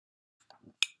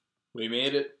We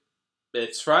made it.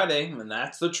 It's Friday, and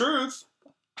that's the truth.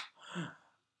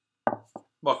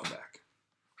 Welcome back.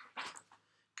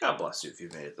 God bless you if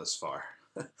you've made it this far.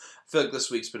 I feel like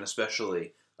this week's been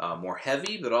especially more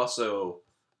heavy, but also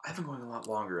I've been going a lot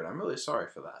longer, and I'm really sorry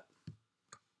for that.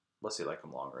 Unless you like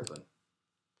them longer, then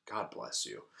God bless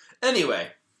you. Anyway,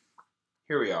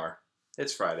 here we are.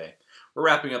 It's Friday. We're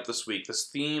wrapping up this week this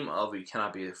theme of we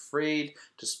cannot be afraid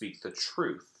to speak the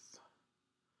truth.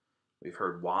 We've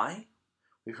heard why.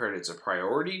 We've heard it's a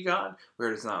priority to God. We've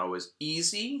heard it's not always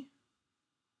easy,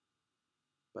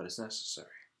 but it's necessary.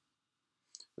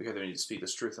 We heard that we need to speak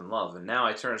this truth in love. And now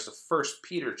I turn us to 1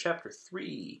 Peter chapter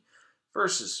 3,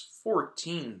 verses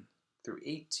 14 through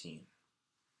 18.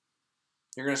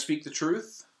 You're going to speak the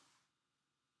truth?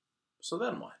 So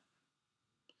then what?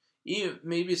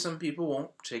 Maybe some people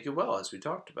won't take it well, as we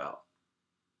talked about.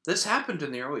 This happened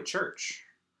in the early church.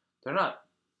 They're not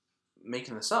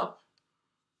making this up.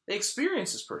 They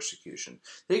experienced this persecution.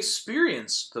 They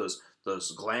experienced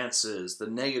those glances, the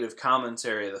negative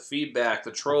commentary, the feedback,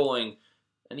 the trolling,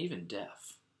 and even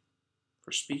death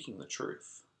for speaking the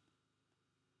truth.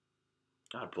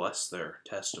 God bless their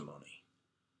testimony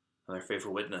and their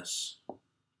faithful witness.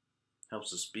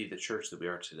 Helps us be the church that we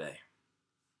are today.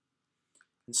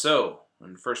 And so,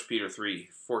 in 1 Peter 3,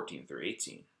 14 through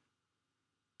 18,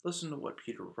 listen to what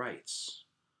Peter writes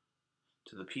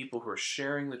to the people who are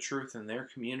sharing the truth in their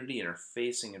community and are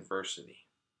facing adversity.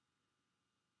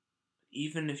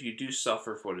 Even if you do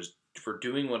suffer for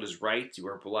doing what is right, you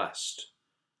are blessed.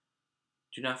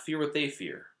 Do not fear what they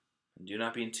fear, and do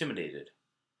not be intimidated.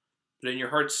 But in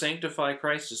your hearts sanctify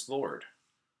Christ as Lord.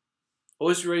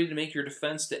 Always be ready to make your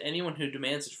defense to anyone who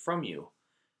demands it from you,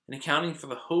 and accounting for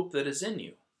the hope that is in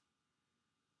you.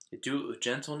 Yet do it with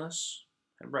gentleness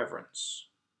and reverence.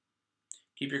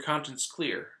 Keep your conscience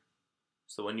clear,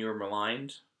 so when you are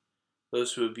maligned,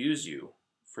 those who abuse you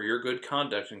for your good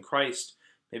conduct in Christ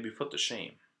may be put to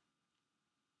shame.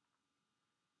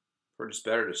 For it is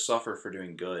better to suffer for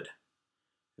doing good,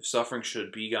 if suffering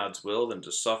should be God's will, than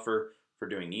to suffer for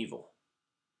doing evil.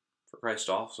 For Christ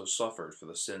also suffered for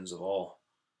the sins of all,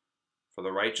 for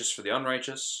the righteous for the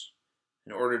unrighteous,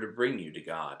 in order to bring you to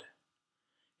God.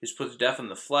 He was put to death in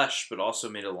the flesh, but also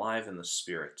made alive in the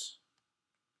spirit.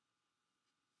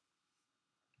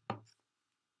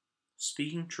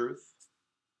 Speaking truth,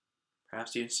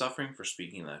 perhaps even suffering for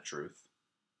speaking that truth,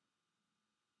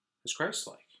 is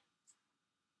Christ-like.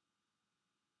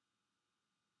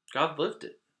 God lived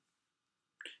it.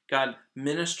 God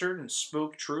ministered and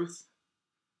spoke truth,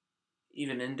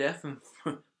 even in death and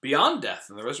beyond death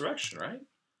and the resurrection, right?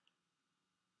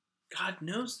 God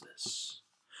knows this.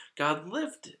 God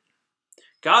lived it.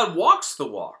 God walks the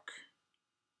walk,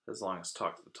 as long as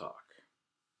talk the talk.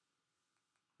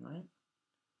 Right?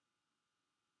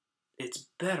 It's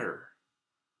better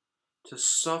to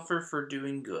suffer for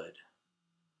doing good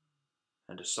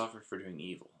than to suffer for doing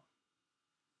evil.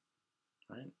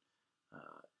 Right?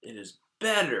 It is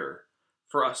better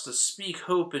for us to speak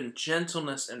hope in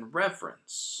gentleness and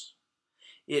reverence.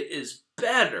 It is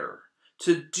better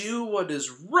to do what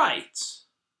is right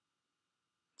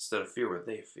instead of fear what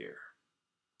they fear.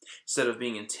 Instead of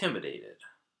being intimidated.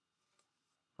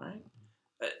 Right?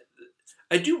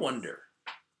 I do wonder,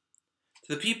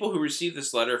 to the people who received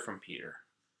this letter from Peter,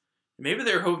 maybe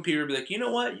they were hoping Peter would be like, you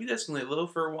know what, you guys can lay low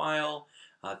for a while,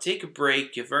 take a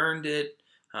break, you've earned it,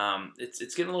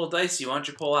 it's getting a little dicey, why don't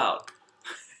you pull out?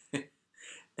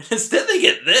 And instead they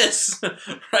get this,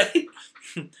 right?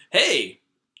 Hey,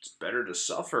 it's better to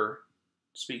suffer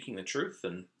speaking the truth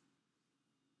than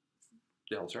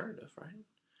the alternative, right?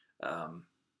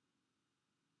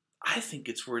 I think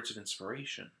it's words of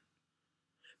inspiration.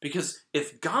 Because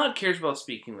if God cares about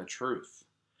speaking the truth,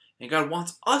 and God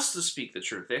wants us to speak the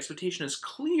truth, the expectation is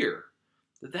clear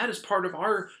that that is part of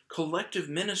our collective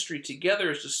ministry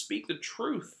together, is to speak the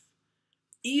truth,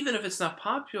 even if it's not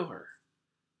popular.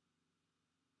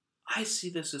 I see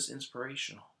this as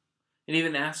inspirational, and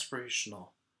even aspirational,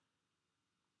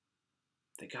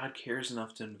 that God cares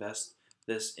enough to invest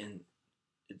this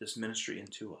ministry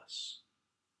into us.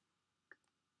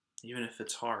 Even if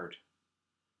it's hard.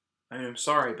 I mean, I'm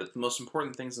sorry, but the most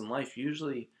important things in life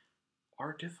usually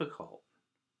are difficult.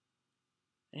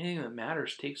 Anything that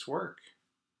matters takes work.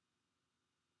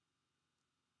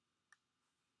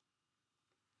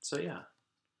 So yeah,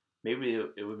 maybe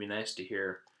it would be nice to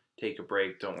hear, take a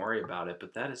break, don't worry about it,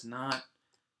 but that is not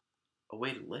a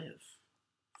way to live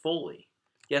fully.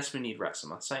 Yes, we need rest,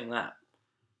 I'm not saying that.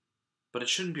 But it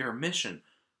shouldn't be our mission.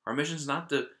 Our mission is not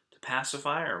to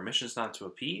pacify, our mission is not to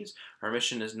appease, our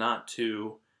mission is not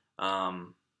to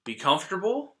be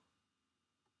comfortable.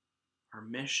 Our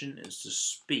mission is to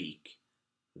speak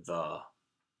the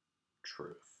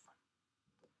truth,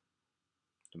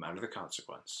 no matter the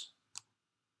consequence.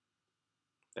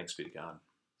 Thanks be to God.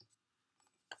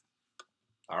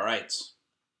 All right.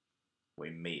 We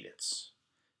made it.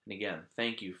 And again,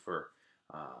 thank you for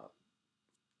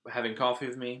having coffee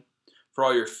with me, for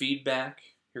all your feedback,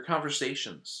 your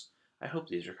conversations. I hope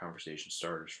these are conversation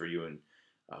starters for you and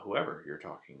whoever you're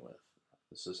talking with.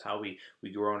 This is how we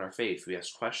grow in our faith. We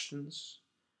ask questions,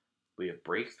 we have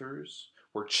breakthroughs,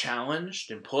 we're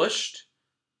challenged and pushed,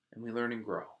 and we learn and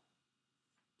grow.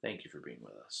 Thank you for being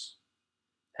with us.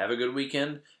 Have a good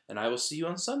weekend, and I will see you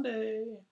on Sunday.